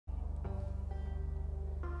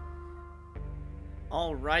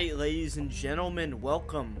Alright, ladies and gentlemen,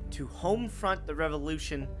 welcome to Homefront the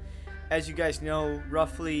Revolution. As you guys know,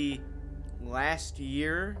 roughly last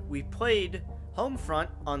year, we played Homefront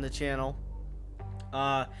on the channel.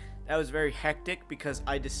 That was very hectic because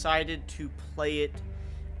I decided to play it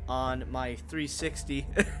on my 360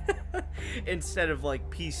 instead of like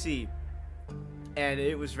PC. And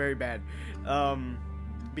it was very bad.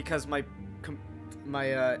 Because my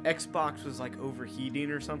Xbox was like overheating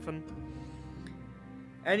or something.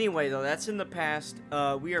 Anyway, though, that's in the past.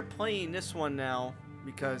 We are playing this one now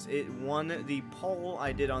because it won the poll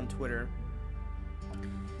I did on Twitter.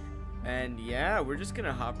 And yeah, we're just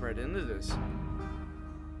gonna hop right into this.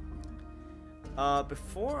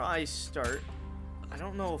 Before I start, I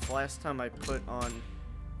don't know if last time I put on...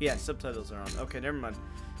 Yeah, subtitles are on. Okay, never mind.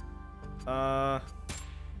 And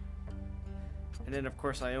then, of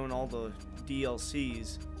course, I own all the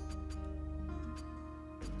DLCs.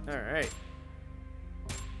 Alright.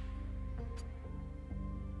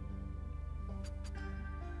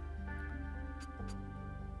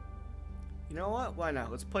 You know what? Why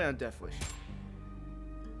not? Let's play on DEATHWISH.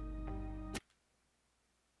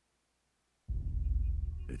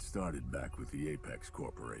 It started back with the Apex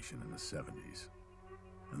Corporation in the 70s,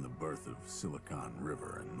 and the birth of Silicon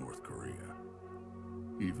River in North Korea.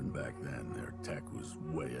 Even back then, their tech was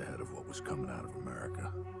way ahead of what was coming out of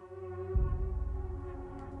America.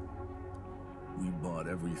 We bought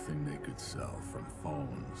everything they could sell, from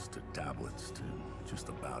phones to tablets to just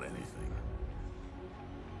about anything.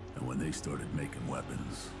 And when they started making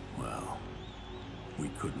weapons, well, we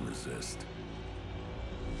couldn't resist.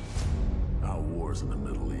 Our wars in the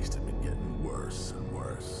Middle East had been getting worse and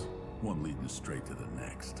worse, one leading straight to the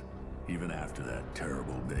next. Even after that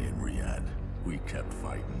terrible day in Riyadh, we kept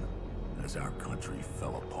fighting as our country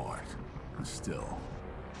fell apart. And still,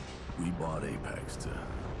 we bought Apex to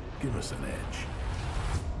give us an edge.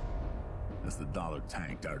 As the dollar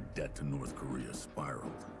tanked, our debt to North Korea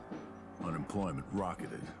spiraled. Unemployment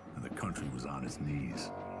rocketed, and the country was on its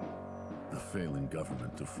knees. The failing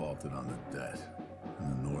government defaulted on the debt,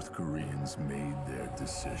 and the North Koreans made their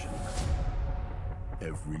decision.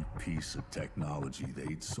 Every piece of technology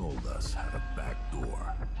they'd sold us had a back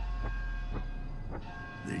door.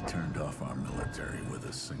 They turned off our military with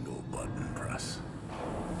a single button press.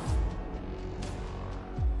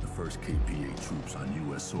 The first KPA troops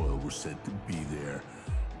on US soil were said to be there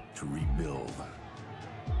to rebuild.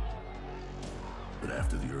 But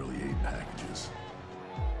after the early aid packages,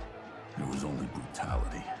 there was only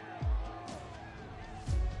brutality.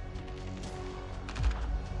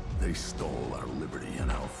 They stole our liberty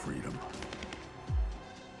and our freedom.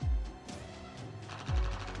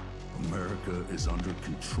 America is under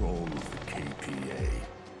control of the KPA.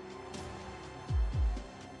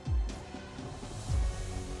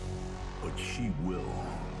 But she will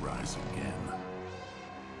rise again.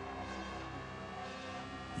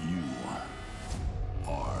 You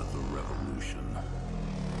are the revolution.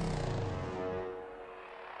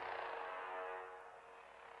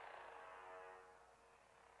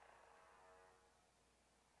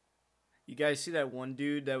 You guys see that one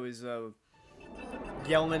dude that was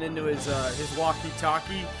yelling into his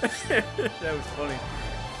walkie-talkie? That was funny.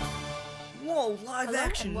 Whoa, live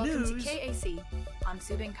action news! Welcome to KAC. I'm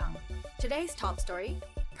Subin Kang. Today's top story.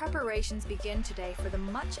 Preparations begin today for the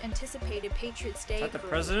much-anticipated Patriots Day Is that the parade.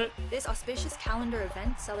 president? This auspicious calendar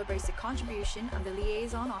event celebrates the contribution of the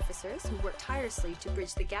liaison officers who work tirelessly to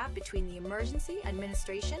bridge the gap between the emergency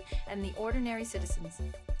administration and the ordinary citizens.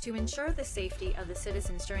 To ensure the safety of the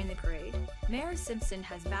citizens during the parade, Mayor Simpson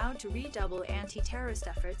has vowed to redouble anti-terrorist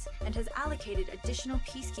efforts and has allocated additional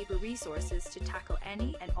peacekeeper resources to tackle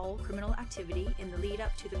any and all criminal activity in the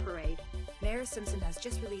lead-up to the parade. Mayor Simpson has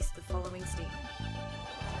just released the following statement.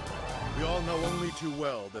 We all know only too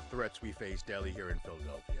well the threats we face daily here in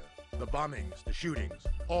Philadelphia. The bombings, the shootings,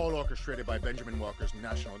 all orchestrated by Benjamin Walker's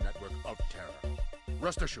national network of terror.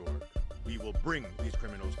 Rest assured, we will bring these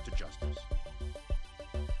criminals to justice.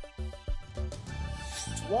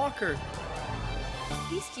 It's Walker.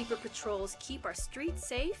 Peacekeeper patrols keep our streets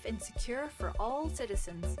safe and secure for all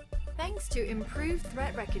citizens. Thanks to improved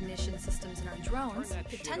threat recognition systems in our drones, Turn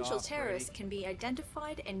that shit potential off, terrorists Brady. can be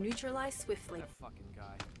identified and neutralized swiftly. That fucking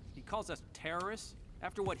guy. He calls us terrorists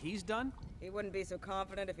after what he's done? He wouldn't be so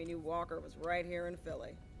confident if he knew Walker was right here in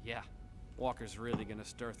Philly. Yeah. Walker's really gonna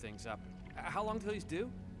stir things up. How long till he's due?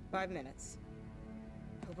 5 minutes.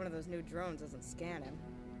 Hope one of those new drones doesn't scan him.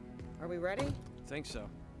 Are we ready? Think so.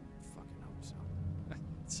 Fucking hope so.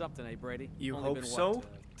 It's something, eh, Brady? You Only hope been, so? What,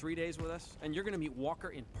 3 days with us? And you're gonna meet Walker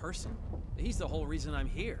in person? He's the whole reason I'm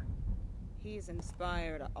here. He's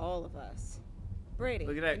inspired all of us. Brady,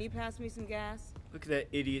 Look at that. can you pass me some gas? Look at that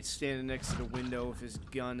idiot standing next to the window with his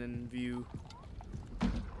gun in view.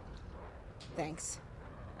 Thanks.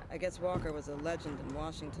 I guess Walker was a legend in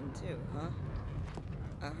Washington too, huh?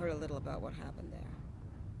 I heard a little about what happened there.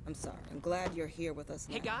 I'm sorry. I'm glad you're here with us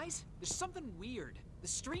now. Hey guys, there's something weird. The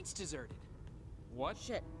street's deserted. What?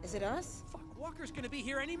 Shit, is it us? Fuck, Walker's gonna be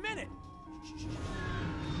here any minute.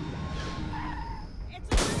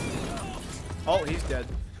 Oh, he's dead.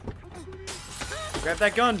 Grab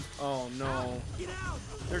that gun. Oh no. Get out!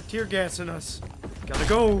 They're tear gassing us. Gotta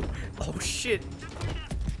go. Oh shit.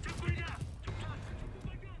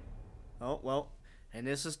 Oh well. And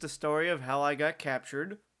this is the story of how I got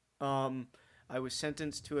captured. I was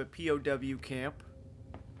sentenced to a POW camp.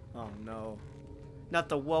 Oh no. Not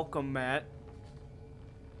the welcome mat.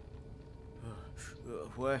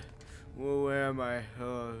 Where am I?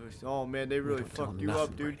 Oh man, they really fucked you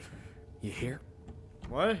up, dude. You hear?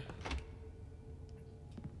 What?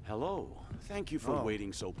 Hello. Thank you for Oh.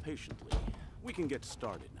 waiting so patiently. We can get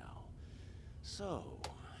started now. So,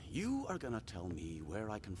 you are gonna tell me where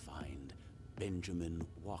I can find Benjamin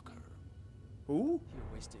Walker. Who? You're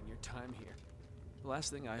wasting your time here. The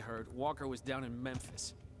last thing I heard, Walker was down in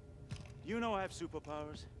Memphis. You know I have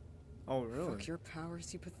superpowers? Oh really? Fuck your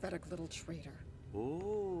powers, you pathetic little traitor.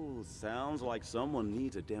 Oh, sounds like someone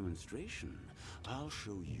needs a demonstration. I'll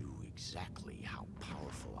show you exactly how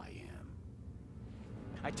powerful I am.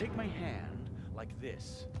 I take my hand like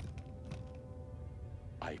this.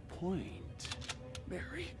 I point.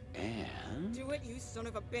 Mary. And... Do it, you son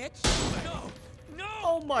of a bitch! No! No!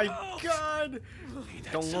 Oh my No! god! Hey,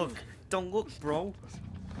 that Don't sound- look. Don't look, bro.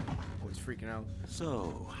 Oh, he's freaking out.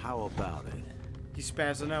 So, how about it? He's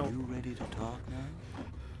spazzing out. You ready to talk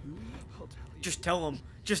now? Just tell him.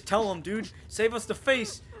 Just tell him, dude. Save us the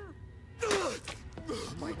face.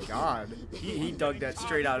 Oh my god. He dug that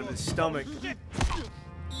straight out of his stomach.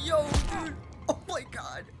 Yo, dude. Oh my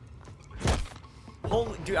god.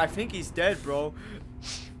 Holy, dude, I think he's dead, bro.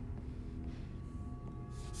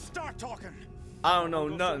 Start talking! I don't know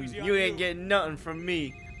nothing. You ain't getting nothing from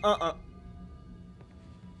me.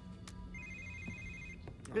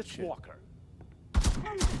 It's shit. Walker.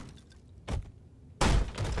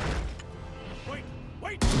 Wait!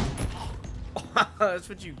 Wait! That's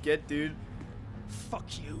what you get, dude. Fuck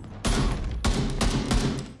you!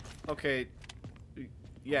 Okay.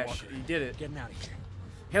 Yeah, Walker, you did it. Getting out of here.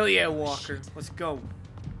 Hell yeah, Walker. Let's go.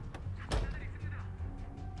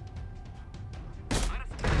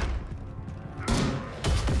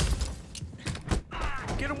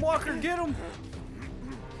 Get him, Walker, get him!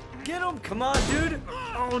 Get him! Come on, dude!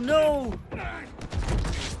 Oh no!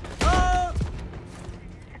 Ah!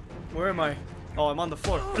 Where am I? Oh, I'm on the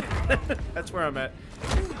floor. That's where I'm at.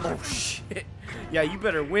 Oh shit. Yeah, you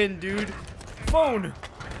better win, dude. Phone!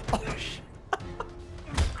 Oh shit.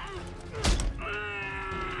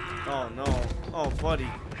 Oh no. Oh, buddy.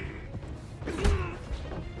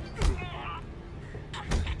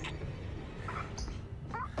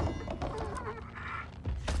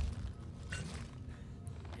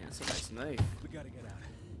 Yeah, that's a nice knife. We gotta get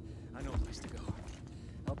out. I know a place to go.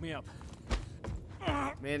 Help me up.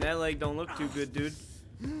 Man, that leg don't look too good, dude.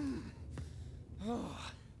 Oh.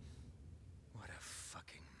 What a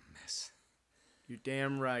fucking mess. You're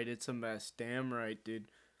damn right, it's a mess. Damn right, dude.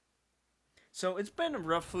 So it's been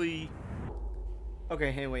roughly.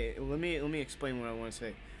 Okay, hey, wait. Let me explain what I want to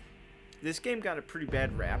say. This game got a pretty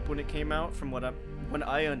bad rap when it came out, from what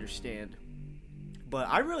I understand. But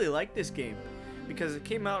I really like this game because it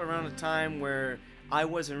came out around a time where I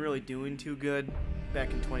wasn't really doing too good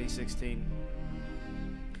back in 2016.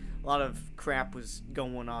 A lot of crap was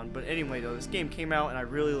going on, but anyway, though, this game came out and I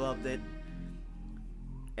really loved it.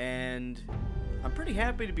 And I'm pretty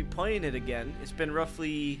happy to be playing it again. It's been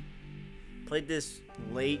roughly played this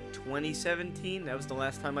late 2017. That was the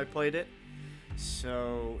last time I played it.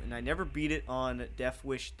 So, and I never beat it on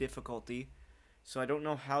DEATHWISH difficulty. So I don't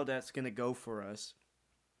know how that's going to go for us.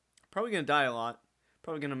 Probably going to die a lot.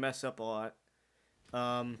 Probably going to mess up a lot.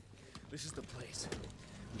 This is the place.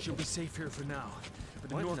 We should be safe here for now. But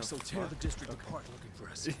the What Norks the will tear fuck? the district apart looking for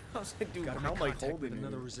us. I was like, dude, Gotta how make am I contact holding with it?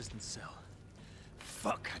 another resistance cell.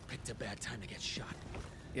 Fuck, I picked a bad time to get shot.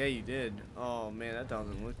 Yeah, you did. Oh, man, that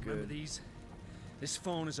doesn't look Remember good. these? This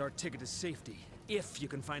phone is our ticket to safety. If you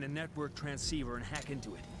can find a network transceiver and hack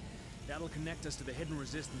into it. That'll connect us to the hidden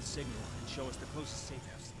resistance signal and show us the closest safe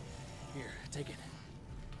house. Here, take it.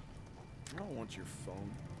 I don't want your phone.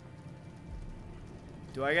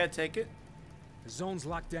 Do I gotta take it? The zone's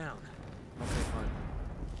locked down. Okay, fine.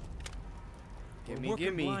 We're working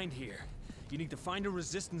Gimme. blind here. You need to find a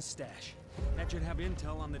resistance stash. That should have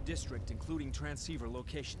intel on the district, including transceiver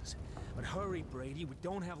locations. But hurry, Brady, we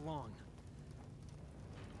don't have long.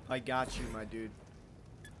 I got you, my dude.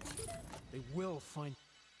 They will find...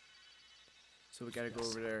 So we gotta go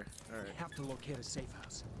over there. Alright. We have to locate a safe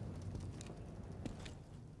house.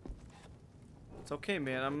 It's okay,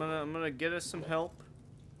 man. I'm gonna get us some help.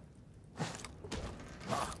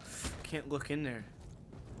 Ah, can't look in there.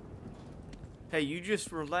 Hey, you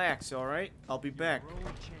just relax, alright? I'll be back.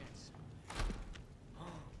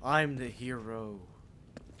 I'm the hero.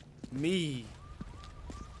 Me.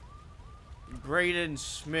 Braden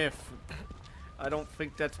Smith. I don't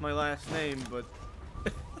think that's my last name, but...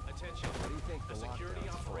 Attention. What do you think the security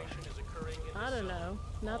operation is occurring in I don't know.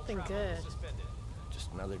 Nothing good.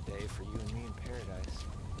 Just another day for you and me in paradise.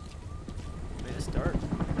 Made a start.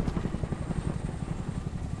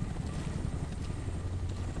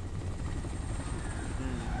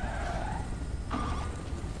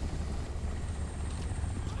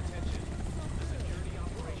 Attention. The security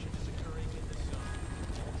operation is occurring in this zone.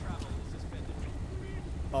 All travel is suspended.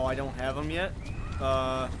 Oh, I don't have them yet?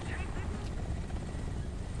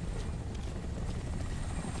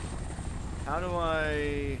 How do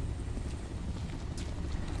I...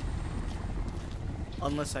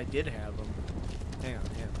 Unless I did have them. Hang on,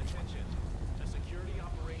 hang on. Attention. The security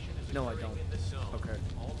operation is No, I occurring don't. in this zone. Okay.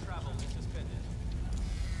 All travel is suspended.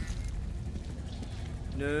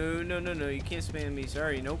 No, no, no, no. You can't spam me.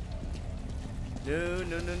 Sorry, nope. No,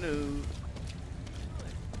 no, no, no.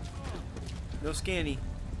 No scanny.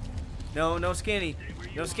 No, no scanny.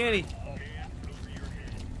 No scanny.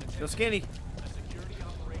 No scanny. The security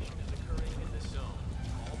operation is occurring in this zone.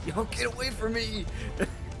 Yo, get away from me!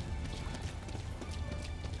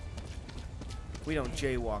 We don't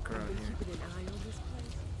jaywalk around here. Keeping an eye on this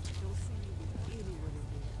place. Don't see you with anyone in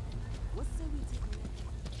here. What say we take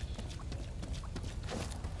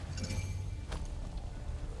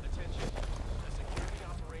Attention. The security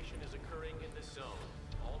operation is occurring in this zone.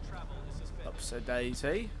 All travel is suspended. Upside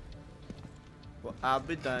daisy. Well, I'll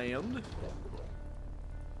be damned. What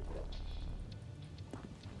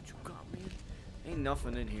you got, man? Ain't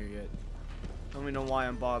nothing in here yet. I don't even know why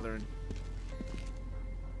I'm bothering.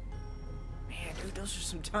 Man, dude, those are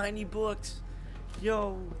some tiny books.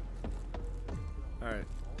 Yo. Alright.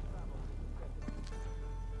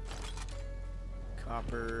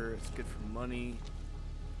 Copper. It's good for money.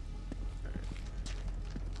 Alright.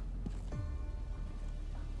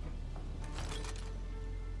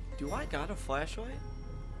 Do I got a flashlight?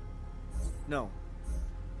 No.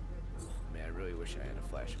 Man, I really wish I had a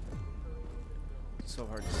flashlight. It's so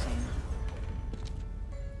hard to see.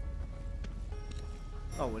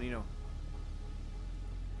 Oh, what do you know?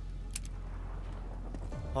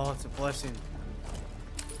 Oh, it's a blessing.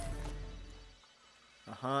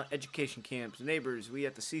 Education camps. Neighbors, we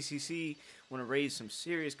at the CCC want to raise some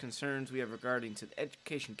serious concerns we have regarding to the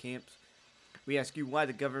education camps. We ask you why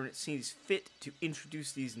the government sees fit to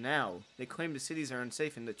introduce these now. They claim the cities are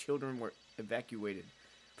unsafe and the children were evacuated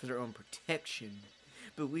for their own protection.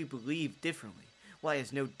 But we believe differently. Why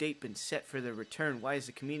has no date been set for their return? Why is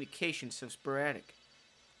the communication so sporadic?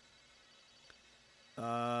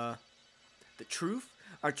 The truth?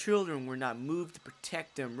 Our children were not moved to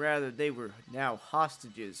protect them. Rather, they were now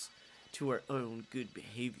hostages to our own good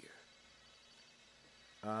behavior.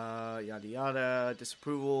 Yada yada.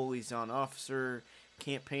 Disapproval. Liaison officer.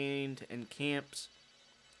 Campaign to end camps.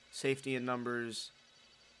 Safety in numbers.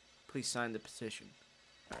 Please sign the petition.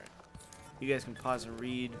 Alright. You guys can pause and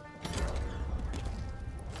read if you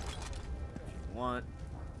want.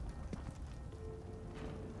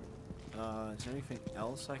 Is there anything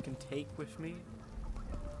else I can take with me?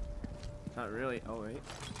 Not really. Oh, wait.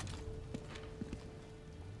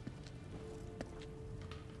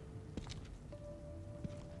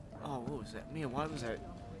 Oh, what was that? Man, why was that?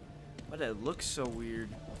 Why did that look so weird?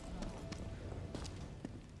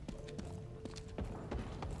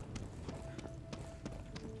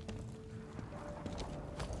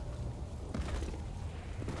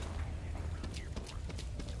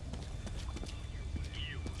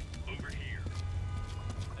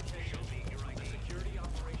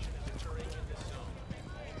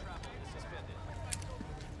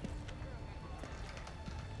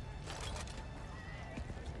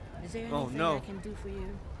 Is there Oh, anything no. I can do for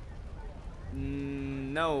you?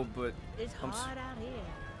 No, but It's hard out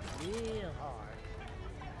here. Real hard.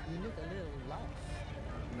 You look a little lost.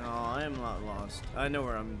 no, I am not lost. I know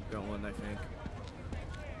where I'm going, I think.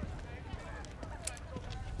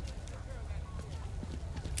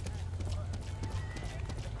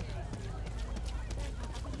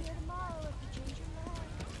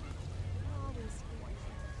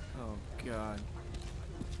 Oh, God.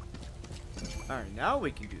 Alright, now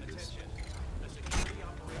we can do this. Attention. A security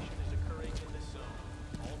operation is occurring in this zone.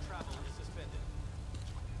 All travel is suspended.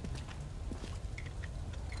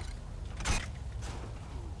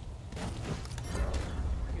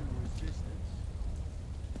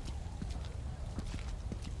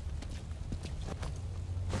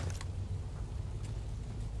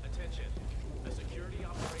 Attention. A security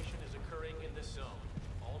operation is occurring in this zone.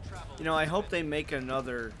 All travel. You know, I hope they make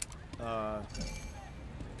another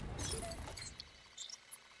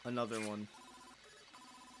one.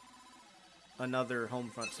 Another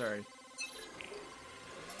Homefront, sorry.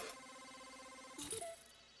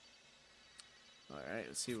 Alright,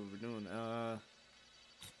 let's see what we're doing. That's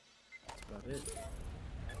about it.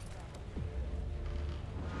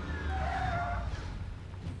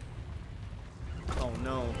 Oh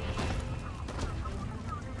no.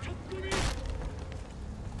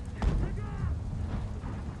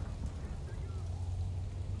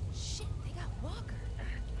 Shit, they got Walker.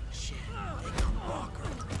 Shit, they got Walker. Oh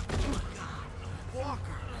my God,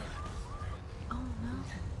 Walker. Oh no.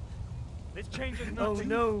 This changes Oh nothing.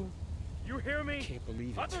 no. You hear me? Can't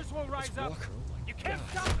believe it. Others will rise It's up. Walker. Oh my You can't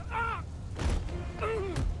God. stop. Ah!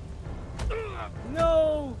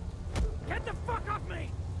 No! Get the fuck off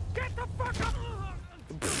me! Get the fuck off!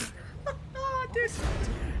 This. I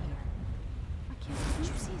can't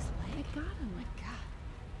believe his leg. I got him. My God.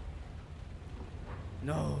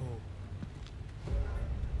 No.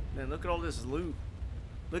 Man, look at all this loot.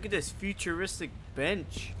 Look at this futuristic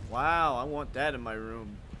bench. Wow, I want that in my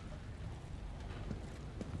room.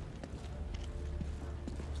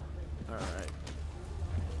 Alright.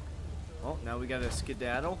 Well, now we gotta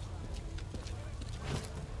skedaddle.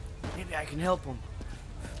 Maybe I can help him.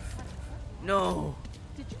 No.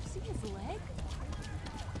 Did you see his leg?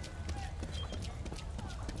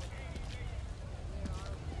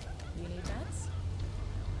 You need meds?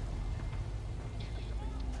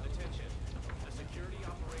 Attention. A security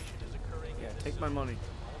operation is occurring Yeah, in this take zone. my money.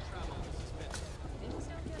 All travel is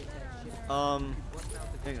suspended.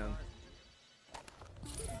 Hang on.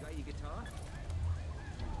 Got your guitar?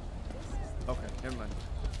 Okay, never mind.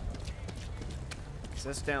 'Cause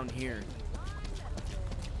that's down here.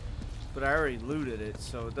 But I already looted it,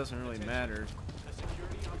 so it doesn't really matter. A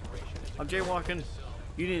security operation is I'm jaywalking.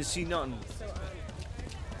 You didn't see nothing.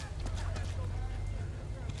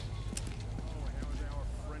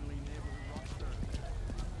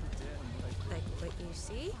 Like what you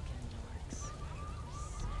see?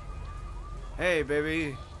 Hey,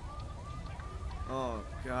 baby. Oh,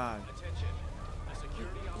 God. Attention. A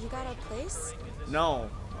security You got a place? No.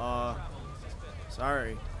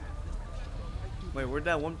 Sorry. Wait, where'd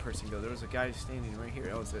that one person go? There was a guy standing right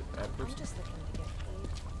here. Oh, is it that I'm person? just looking to get paid.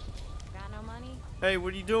 Got no money? Hey,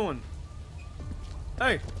 what are you doing?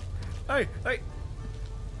 Hey! Hey! Hey!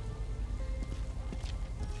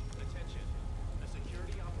 Attention. A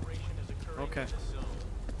security operation is occurring Okay. in this zone.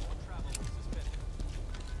 All travel is suspended.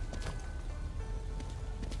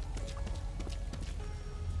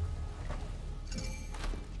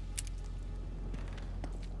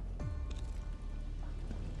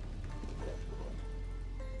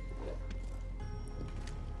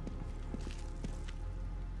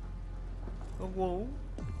 Oh, whoa.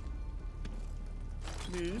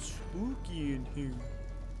 It's spooky in here.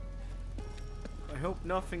 I hope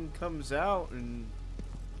nothing comes out and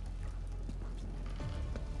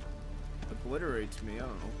obliterates me. I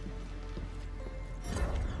don't know.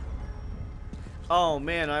 Oh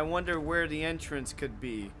man, I wonder where the entrance could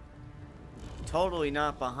be. Totally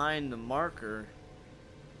not behind the marker.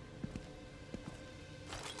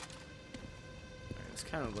 Alright, let's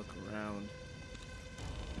kind of look around.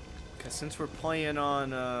 Because since we're playing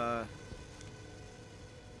on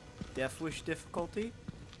DEATHWISH difficulty,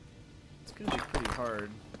 it's gonna be pretty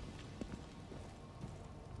hard.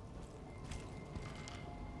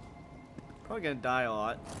 Probably gonna die a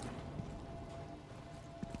lot.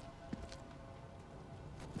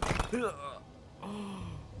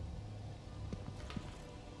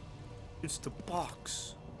 It's the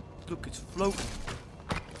box. Look, it's floating.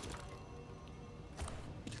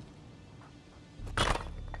 I'm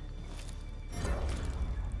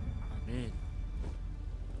in.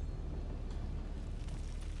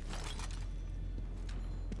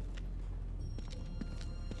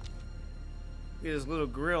 Look at this little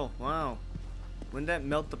grill. Wow. Wouldn't that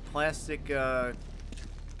melt the plastic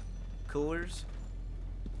coolers?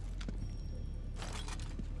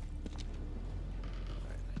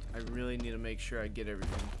 I really need to make sure I get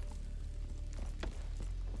everything.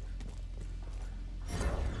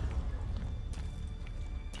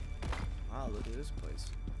 Wow, look at this place.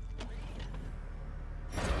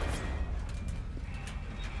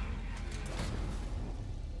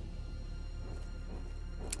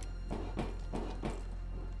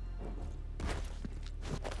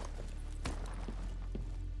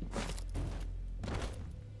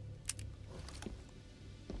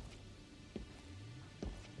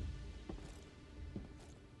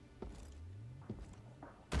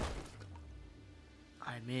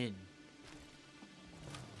 I'm in.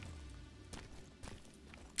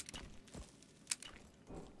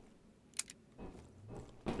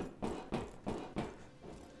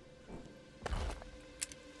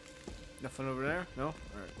 Nothing over there? No?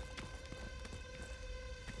 Alright.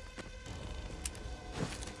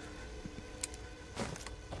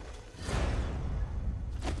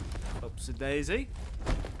 Oopsie daisy.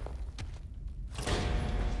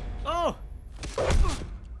 Oh! Oh!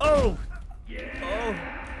 Oh!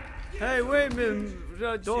 Hey, wait a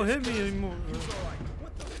minute. Don't hit me anymore.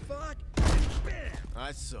 What the fuck? Bam!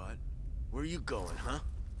 I saw it. Where are you going, huh?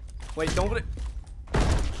 Wait, don't put it.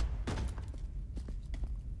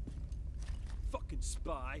 Fucking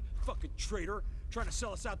spy, fucking traitor, trying to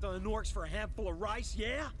sell us out to the Norks for a handful of rice,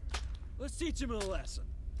 yeah? Let's teach him a lesson.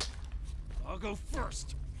 I'll go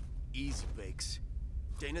first. Easy, Bakes.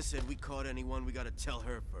 Dana said we caught anyone, we gotta tell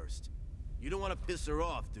her first. You don't want to piss her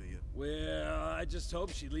off, do you? Well, I just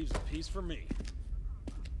hope she leaves a piece for me.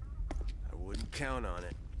 I wouldn't count on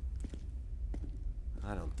it.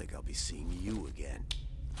 I don't think I'll be seeing you again.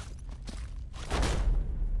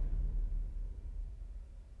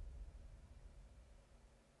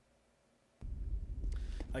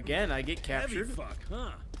 Again, I get captured. Heavy fuck,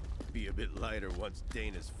 huh? Be a bit lighter once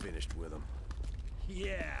Dana's finished with him.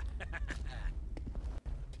 Yeah.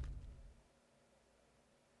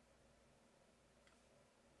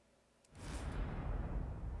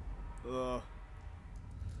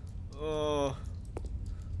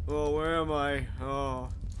 Oh, where am I? Oh,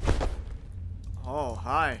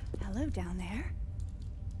 hi. Hello down there.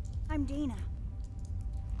 I'm Dana.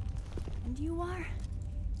 And you are?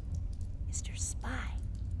 Mr. Spy.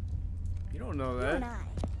 You don't know You that. and I.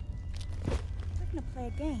 We're gonna play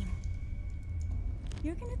a game.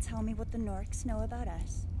 You're gonna tell me what the Norks know about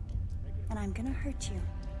us. And I'm gonna hurt you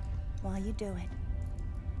while you do it.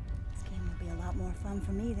 This game will be a lot more fun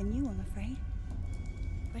for me than you, I'm afraid.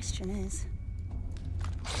 Question is,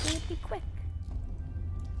 will it be quick?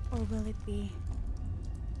 Or will it be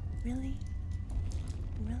really,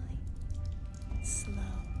 really slow?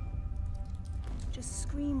 Just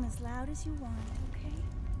scream as loud as you want, okay?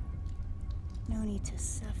 No need to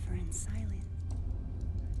suffer in silence.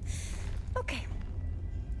 Okay.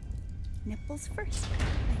 Nipples first,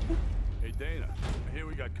 I think. Hey, Dana, I hear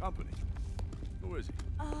we got company. Who is he?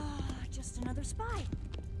 Just another spy.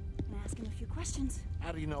 Gonna ask him a few questions.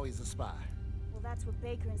 How do you know he's a spy? Well, that's what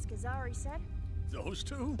Baker and Scazzari said. Those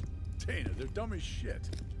two? Dana, they're dumb as shit.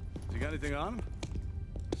 You got anything on him?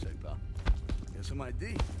 Say, pal. Got some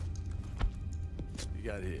ID? You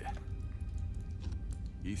got here.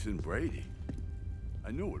 Ethan Brady.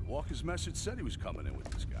 I knew it. Walker's message said he was coming in with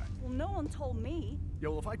this guy. Well, no one told me. Yeah,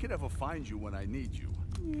 well, if I could ever find you when I need you.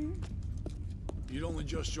 You'd only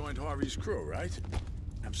just joined Harvey's crew, right?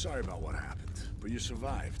 I'm sorry about what happened, but you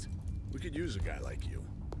survived. We could use a guy like you.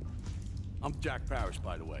 I'm Jack Parrish,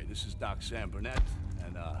 by the way. This is Doc Sam Burnett,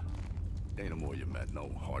 and, Dana Moore you met. No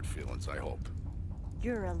hard feelings, I hope.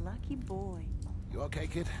 You're a lucky boy. You okay,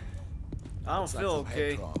 kid? I don't feel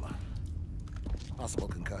okay. Trauma. Possible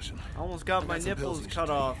concussion. I almost got my nipples cut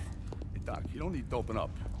off. Hey, Doc, you don't need to open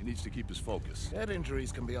up. He needs to keep his focus. Head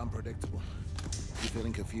injuries can be unpredictable. You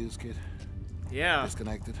feeling confused, kid? Yeah.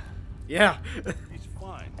 Disconnected? Yeah. He's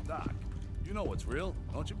fine, Doc. You know what's real,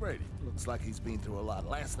 don't you, Brady? Looks like he's been through a lot.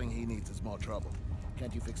 Last thing he needs is more trouble.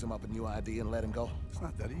 Can't you fix him up a new ID and let him go? It's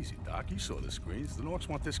not that easy, Doc. You saw the screens. The Norks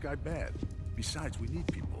want this guy bad. Besides, we need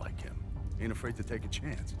people like him. Ain't afraid to take a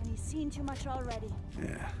chance. And he's seen too much already.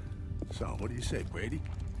 Yeah. So, what do you say, Brady?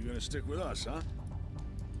 You gonna stick with us, huh?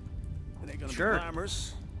 It ain't gonna be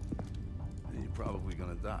glamorous. And you're probably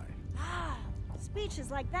gonna die.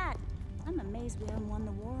 Speeches like that. I'm amazed we haven't won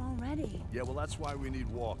the war already. Yeah, well, that's why we need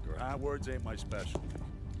Walker, huh? Words ain't my specialty.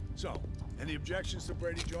 So, any objections to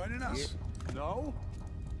Brady joining us? Yeah. No?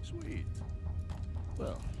 Sweet.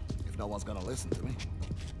 Well, if no one's gonna listen to me,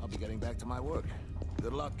 I'll be getting back to my work.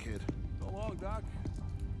 Good luck, kid. So long, Doc.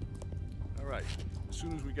 All right. As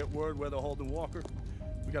soon as we get word where they're holding Walker,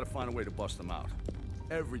 we gotta find a way to bust them out.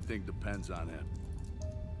 Everything depends on him.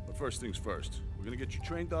 But first things first, we're gonna get you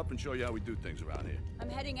trained up and show you how we do things around here. I'm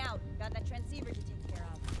heading out. Got that transceiver to take care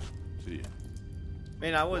of. See ya.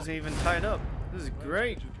 Man, I wasn't even tied up. This is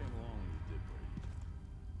great.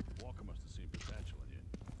 Walker must have seen potential in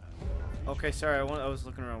you. Okay, sorry. I was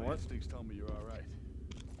looking around. What? Instincts tell me you're all right.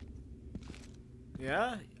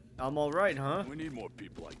 Yeah, I'm all right, huh? We need more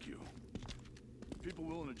people like you. People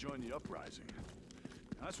willing to join the uprising.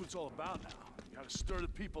 That's what it's all about now. You gotta stir the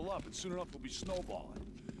people up, and soon enough we'll be snowballing.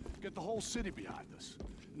 Get the whole city behind us,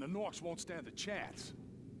 and the Norks won't stand a chance.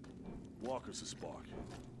 Walker's the spark.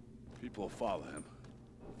 People will follow him.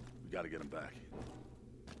 We gotta get him back.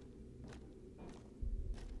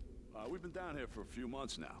 We've been down here for a few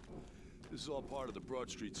months now. This is all part of the Broad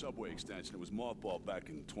Street subway extension that was mothballed back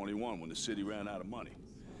in 21 when the city ran out of money.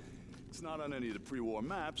 It's not on any of the pre-war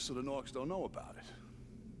maps, so the Norks don't know about it.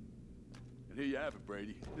 And here you have it,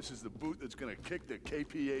 Brady. This is the boot that's gonna kick the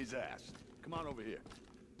KPA's ass. Come on over here.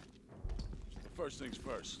 First things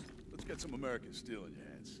first, let's get some American steel in your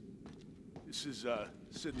hands. This is,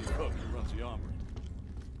 Sidney Cook. He runs the armory.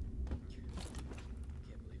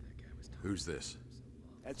 Who's this?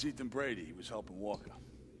 That's Ethan Brady. He was helping Walker.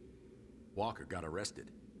 Walker got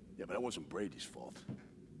arrested. Yeah, but that wasn't Brady's fault.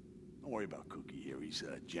 Don't worry about Cookie here. He's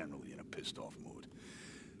generally in a pissed-off mood.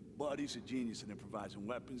 But he's a genius at improvising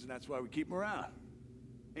weapons, and that's why we keep him around.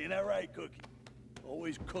 Ain't that right, Cookie?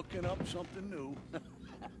 Always cooking up something new.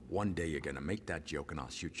 One day you're gonna make that joke and I'll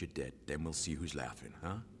shoot you dead. Then we'll see who's laughing,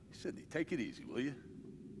 huh? Sidney, take it easy, will you?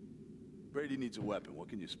 Brady needs a weapon. What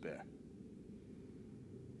can you spare?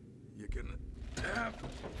 You're gonna have...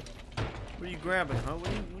 What are you grabbing, huh?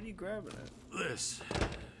 What are you grabbing at? This. If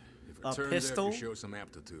it A turns pistol? out you show some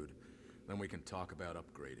aptitude, then we can talk about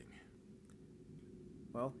upgrading.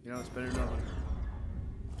 Well, you know, it's better than nothing.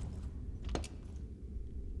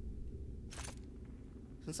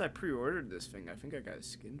 Since I pre-ordered this thing, I think I got a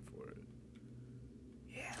skin for it.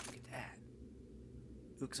 Yeah, look at that.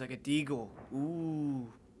 Looks like a deagle.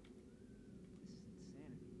 Ooh.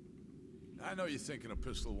 I know you're thinking a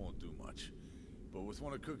pistol won't do much, but with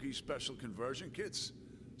one of Cookie's special conversion kits,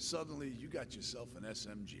 suddenly you got yourself an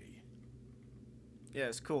SMG. Yeah,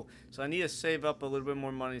 it's cool. So I need to save up a little bit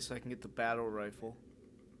more money so I can get the battle rifle.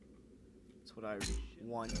 That's what I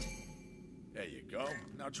want. There you go.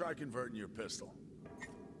 Now try converting your pistol.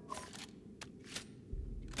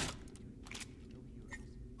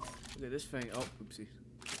 Look at this thing. Oh, oopsie.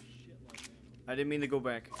 I didn't mean to go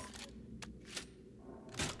back.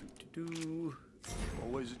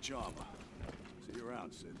 Always a charmer. See you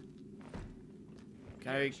around, Sid.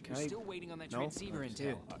 Can I We're still waiting on that no? transceiver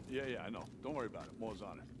intel. Yeah, I know. Don't worry about it. Moore's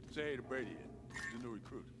on it. Say hey to Brady. He's a new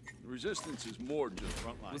recruit. The Resistance is more than just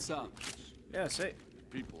frontline. What's up? Yeah, say.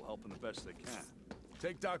 People helping the best they can.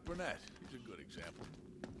 Take Doc Burnett. He's a good example.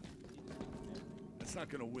 That's not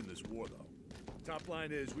going to win this war, though. Top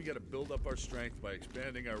line is we got to build up our strength by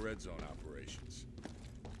expanding our red zone operations.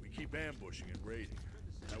 We keep ambushing and raiding.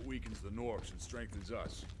 That weakens the Norks and strengthens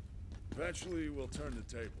us. Eventually, we'll turn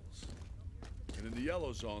the tables. And in the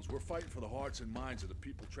yellow zones, we're fighting for the hearts and minds of the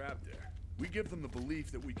people trapped there. We give them the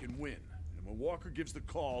belief that we can win. And when Walker gives the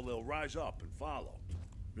call, they'll rise up and follow.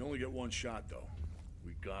 We only get one shot, though.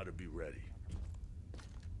 We gotta be ready.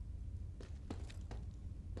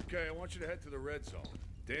 Okay, I want you to head to the red zone.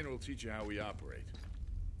 Dana will teach you how we operate.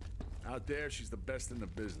 Out there, she's the best in the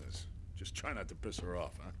business. Just try not to piss her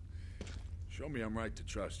off, huh? Show me I'm right to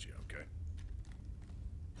trust you, okay?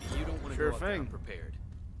 You don't want to Sure go up there thing. unprepared.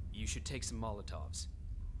 You should take some Molotovs.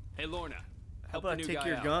 Hey, Lorna. How Help about the I new take guy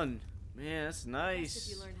your out. gun? Man, that's Best nice.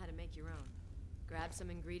 if you learn how to make your own. Grab some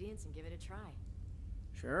ingredients and give it a try.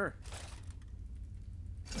 Sure.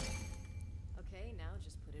 Okay, now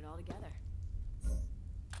just put it all together.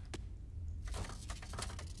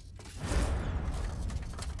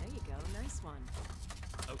 There you go, nice one.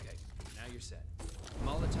 Okay, now you're set.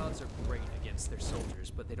 Molotovs are great against their soldiers,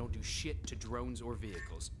 but they don't do shit to drones or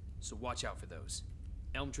vehicles. So watch out for those.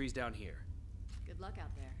 Elm tree's down here. Good luck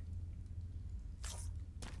out there.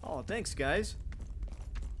 Oh, thanks, guys.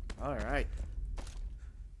 All right.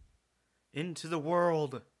 Into the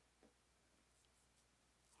world.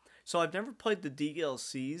 So I've never played the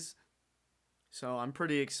DLCs, so I'm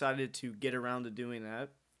pretty excited to get around to doing that.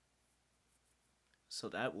 So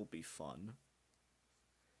that will be fun.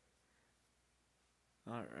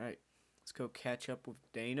 All right. Let's go catch up with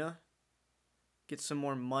Dana. Get some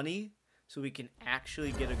more money so we can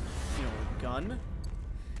actually get a gun.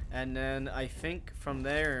 And then I think from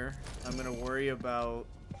there, I'm going to worry about...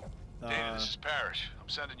 Dana, this is Parrish. I'm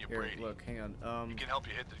sending you here, Brady. look, hang on. He can help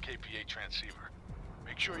you hit the KPA transceiver.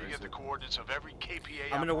 Make sure you get the coordinates of every KPA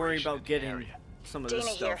I'm going to worry operation about in the getting area. some of Dana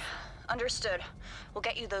this stuff. here. Understood. We'll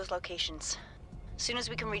get you those locations. As soon as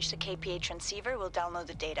we can reach the KPA transceiver, we'll download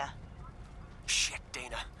the data. Shit,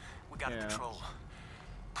 Dana. We got Yeah. a patrol.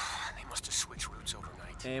 They must have switched routes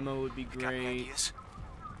overnight. Ammo would be You got any great. ideas?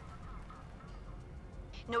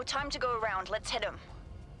 No time to go around. Let's hit him.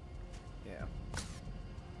 Yeah.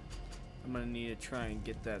 I'm going to need to try and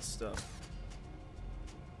get that stuff.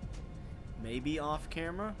 Maybe off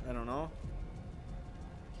camera? I don't know.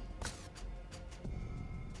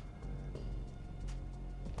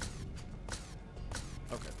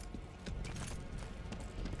 Okay.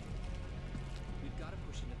 We've got to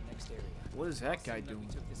push into the next area. What is that guy Seemed like doing?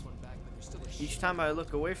 we took this one back, but there's still a Each shit time ton. I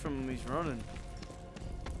look away from him, he's running.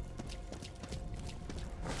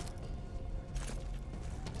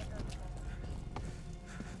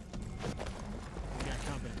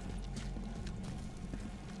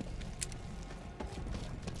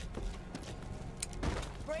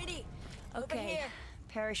 Okay,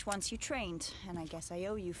 Parrish wants you trained, and I guess I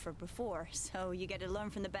owe you for before, so you get to learn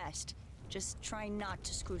from the best. Just try not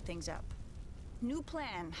to screw things up. New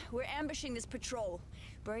plan. We're ambushing this patrol.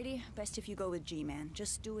 Brady, best if you go with G-Man.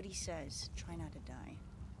 Just do what he says. Try not to die.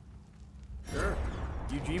 Sure.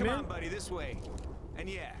 You G-Man? Come on, buddy, this way. And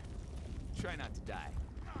yeah, try not to die.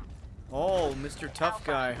 Oh, Mr. Tough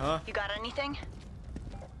Guy, huh? You got anything?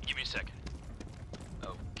 Give me a second.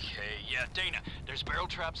 Okay, yeah, Dana, there's barrel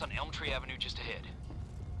traps on Elm Tree Avenue just ahead.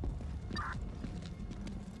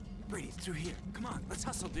 Brady, it's through here. Come on, let's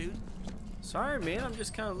hustle, dude. Sorry, man, I'm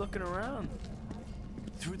just kind of looking around.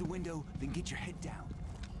 Through the window, then get your head down.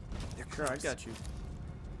 They're Sure, close. I got you.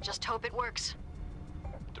 Just hope it works.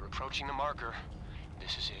 They're approaching the marker.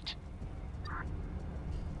 This is it.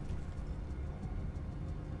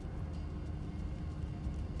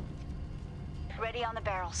 Ready on the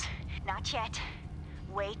barrels. Not yet.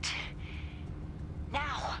 Wait.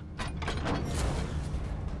 Now!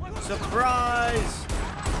 Surprise!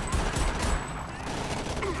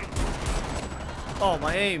 Oh,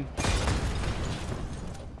 my aim.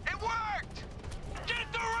 It worked!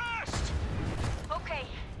 Get the rest! Okay.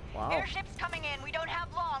 Wow. Airship's coming in. We don't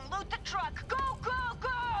have long. Loot the truck. Go, go,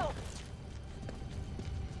 go!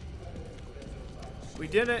 We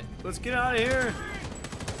did it. Let's get out of here.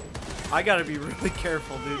 I gotta be really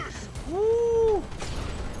careful, dude. Woo!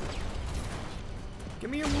 Give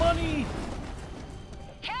me your money.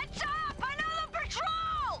 Heads up! Another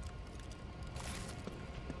patrol!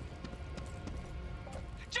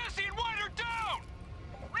 Jesse and White are down!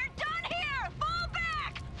 We're done here! Fall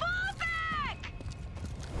back! Fall back!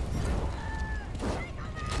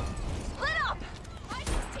 Split up!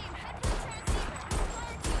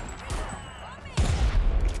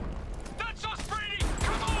 That's us, Brady!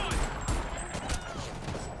 Come on!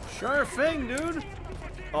 Sure thing, dude.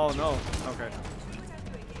 Oh, no. Okay.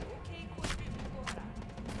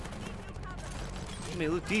 Let me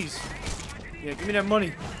loot these. Yeah, give me that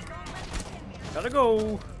money. Gotta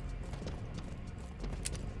go.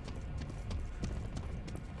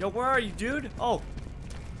 Yo, where are you, dude? Oh,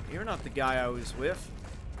 you're not the guy I was with.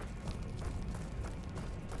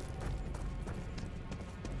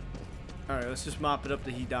 Alright, let's just mop it up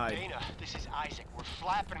that he died. Dana, this is Isaac. We're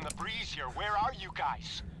flapping in the breeze here. Where are you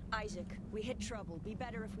guys? Isaac, we hit trouble. Be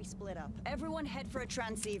better if we split up. Everyone head for a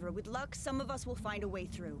transceiver. With luck, some of us will find a way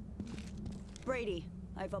through. Brady,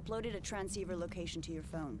 I've uploaded a transceiver location to your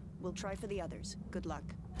phone. We'll try for the others. Good luck.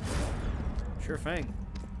 Sure thing.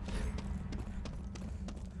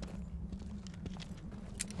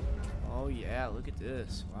 Oh yeah, look at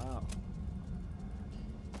this. Wow.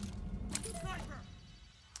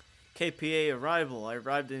 KPA arrival. I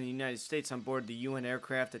arrived in the United States on board the UN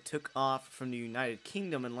aircraft that took off from the United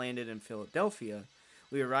Kingdom and landed in Philadelphia.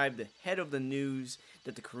 We arrived ahead of the news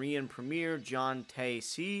that the Korean Premier John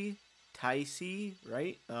Tae-si,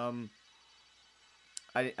 right? I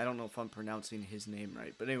don't know if I'm pronouncing his name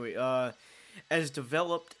right, but anyway, has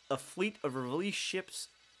developed a fleet of relief ships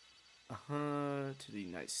to the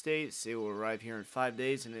United States. They will arrive here in 5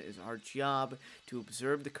 days, and it is our job to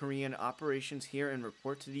observe the Korean operations here and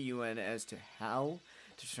report to the UN as to how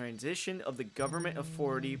the transition of the government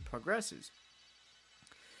authority progresses.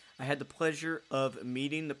 I had the pleasure of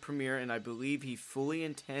meeting the Premier, and I believe he fully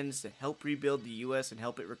intends to help rebuild the U.S. and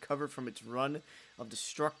help it recover from its run of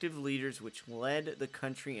destructive leaders which led the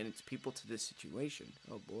country and its people to this situation.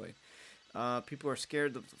 Oh boy. People are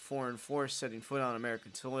scared of the foreign force setting foot on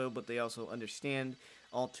American soil, but they also understand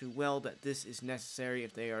all too well that this is necessary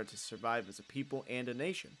if they are to survive as a people and a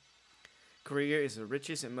nation. Korea is the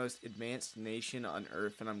richest and most advanced nation on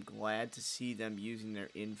Earth, and I'm glad to see them using their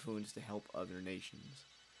influence to help other nations.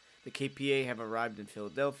 The KPA have arrived in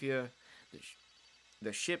Philadelphia.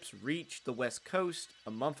 The ships reached the West Coast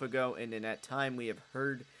a month ago, and in that time we have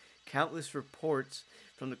heard countless reports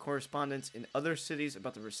from the correspondents in other cities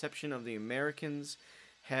about the reception of the Americans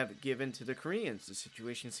have given to the Koreans. The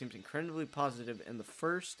situation seems incredibly positive, and the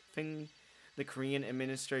first thing the Korean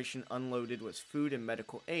administration unloaded was food and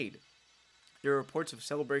medical aid. There are reports of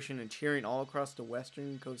celebration and cheering all across the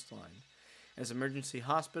western coastline. As emergency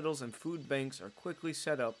hospitals and food banks are quickly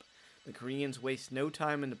set up, the Koreans waste no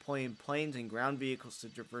time in deploying planes and ground vehicles to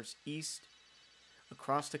traverse east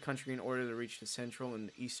across the country in order to reach the central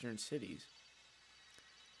and eastern cities.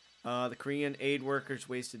 The Korean aid workers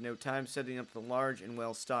wasted no time setting up the large and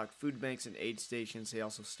well-stocked food banks and aid stations. They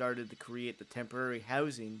also started to create the temporary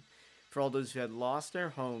housing for all those who had lost their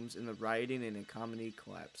homes in the rioting and economy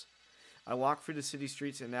collapse. I walk through the city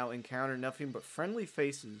streets and now encounter nothing but friendly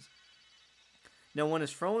faces. No one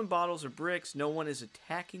is throwing bottles or bricks. No one is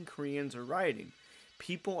attacking Koreans or rioting.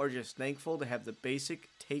 People are just thankful to have the basic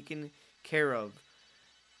taken care of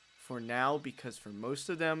for now, because for most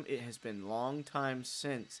of them it has been a long time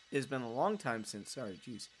since sorry,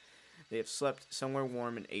 jeez, they have slept somewhere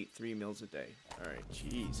warm and ate 3 meals a day. Alright,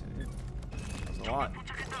 jeez. That's a lot.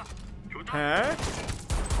 Huh?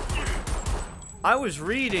 I was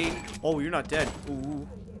reading. Oh, you're not dead. Ooh.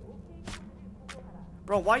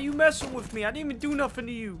 Bro, why you messing with me? I didn't even do nothing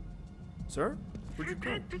to you. Sir? Where'd you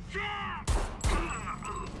go?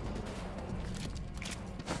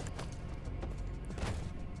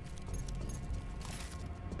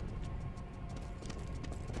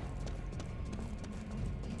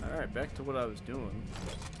 Alright, back to what I was doing.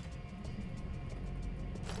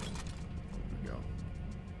 There we go.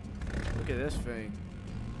 Look at this thing.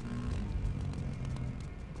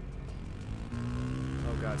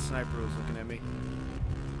 Oh god, sniper was looking at me.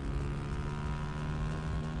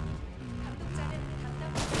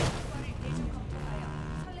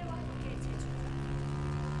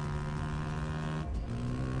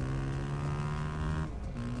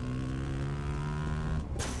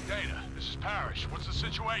 Data, this is Parrish. What's the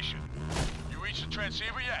situation? You reached the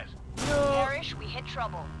transceiver yet? No. Parrish, we hit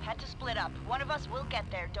trouble. Had to split up. One of us will get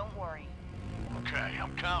there, don't worry. Okay,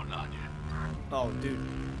 I'm counting on you. Oh, dude.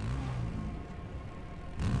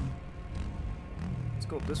 Let's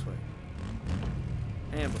go this way.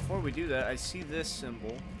 And before we do that, I see this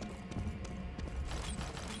symbol.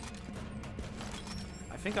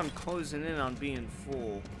 I think I'm closing in on being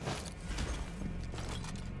full.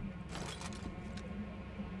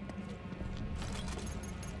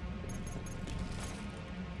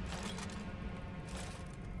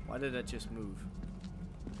 Why did that just move?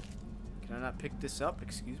 Can I not pick this up?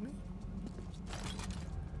 Excuse me?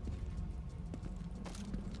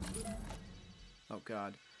 Oh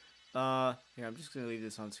god. Here, I'm just gonna leave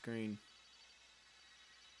this on screen.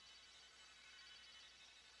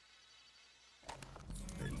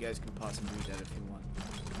 You guys can pause and read that if you want.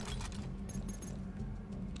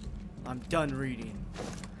 I'm done reading.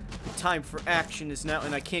 The time for action is now,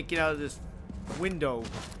 and I can't get out of this window.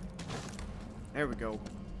 There we go.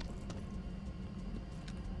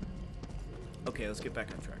 Okay, let's get back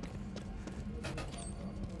on track.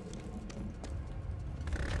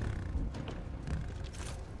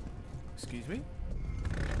 Excuse me?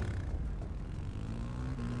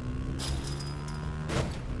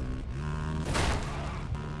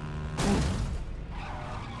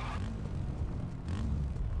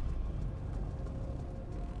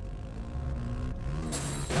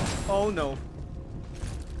 Oh no.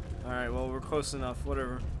 Alright, well, we're close enough.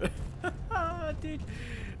 Whatever. Dude.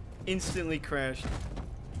 Instantly crashed.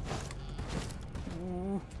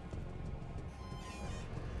 Ooh.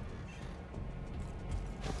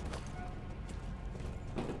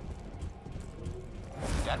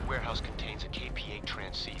 That warehouse contains a KPA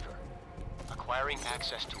transceiver. Acquiring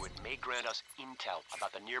access to it may grant us intel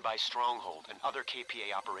about the nearby stronghold and other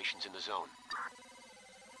KPA operations in the zone.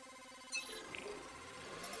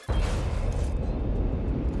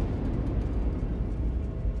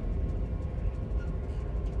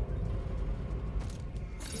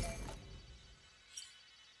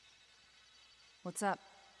 What's up?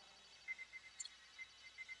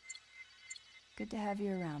 Good to have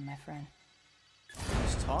you around, my friend.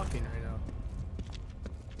 Who's talking right now?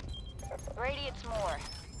 Brady, it's Moore.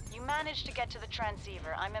 You managed to get to the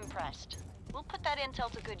transceiver. I'm impressed. We'll put that intel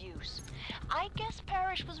to good use. I guess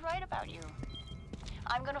Parrish was right about you.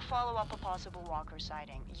 I'm gonna follow up a possible Walker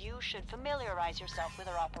sighting. You should familiarize yourself with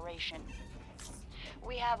our operation.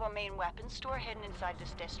 We have a main weapons store hidden inside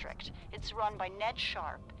this district. It's run by Ned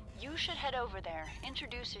Sharp. You should head over there.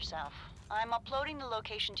 Introduce yourself. I'm uploading the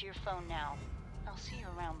location to your phone now. I'll see you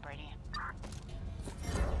around, Brady.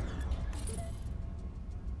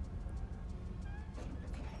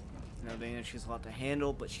 You know, Dana, she's a lot to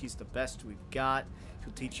handle, but she's the best we've got.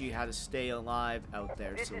 She'll teach you how to stay alive out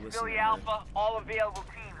there. This so is listen Philly to her. Alpha. All available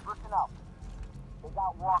teams, listen up. They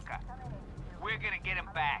got Walker. We're gonna get him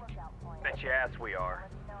back. Bet your ass we are.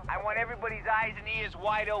 I want everybody's eyes and ears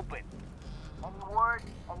wide open. Any word,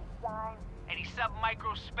 any sign, any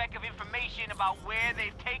sub-micro speck of information about where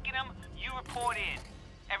they've taken him, you report in.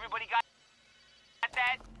 Everybody got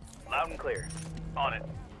that? Loud and clear. On it.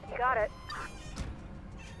 You got it.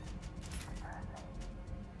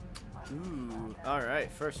 Ooh,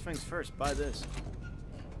 alright, first things first, buy this.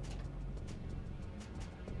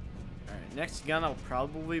 Alright, next gun I'll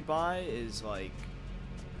probably buy is like...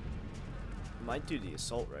 might do the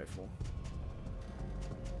assault rifle.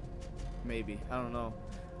 Maybe, I don't know.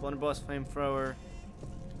 Blunderbuss, flamethrower.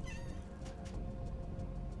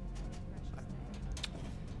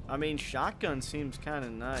 I mean, shotgun seems kind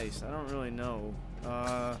of nice. I don't really know.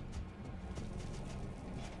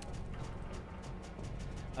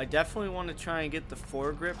 I definitely want to try and get the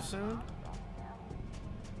foregrip soon.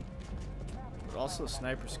 But also a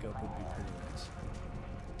sniper scope would be pretty nice.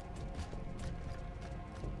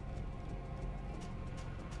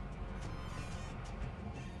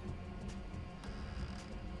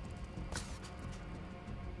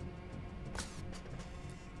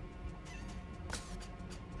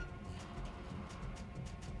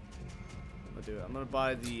 I'm gonna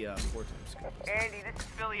buy the 4x scope. Andy, this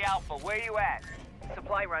is Philly Alpha. Where you at?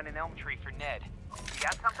 Supply run in Elmtree for Ned. You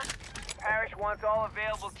got something? Parish wants all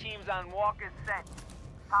available teams on Walker's scent.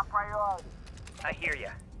 Top priority. I hear ya.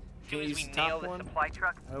 As soon as we nail the supply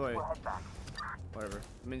truck, oh, wait. we'll head back. Whatever.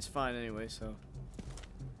 I mean, it's fine anyway, so.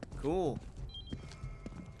 Cool.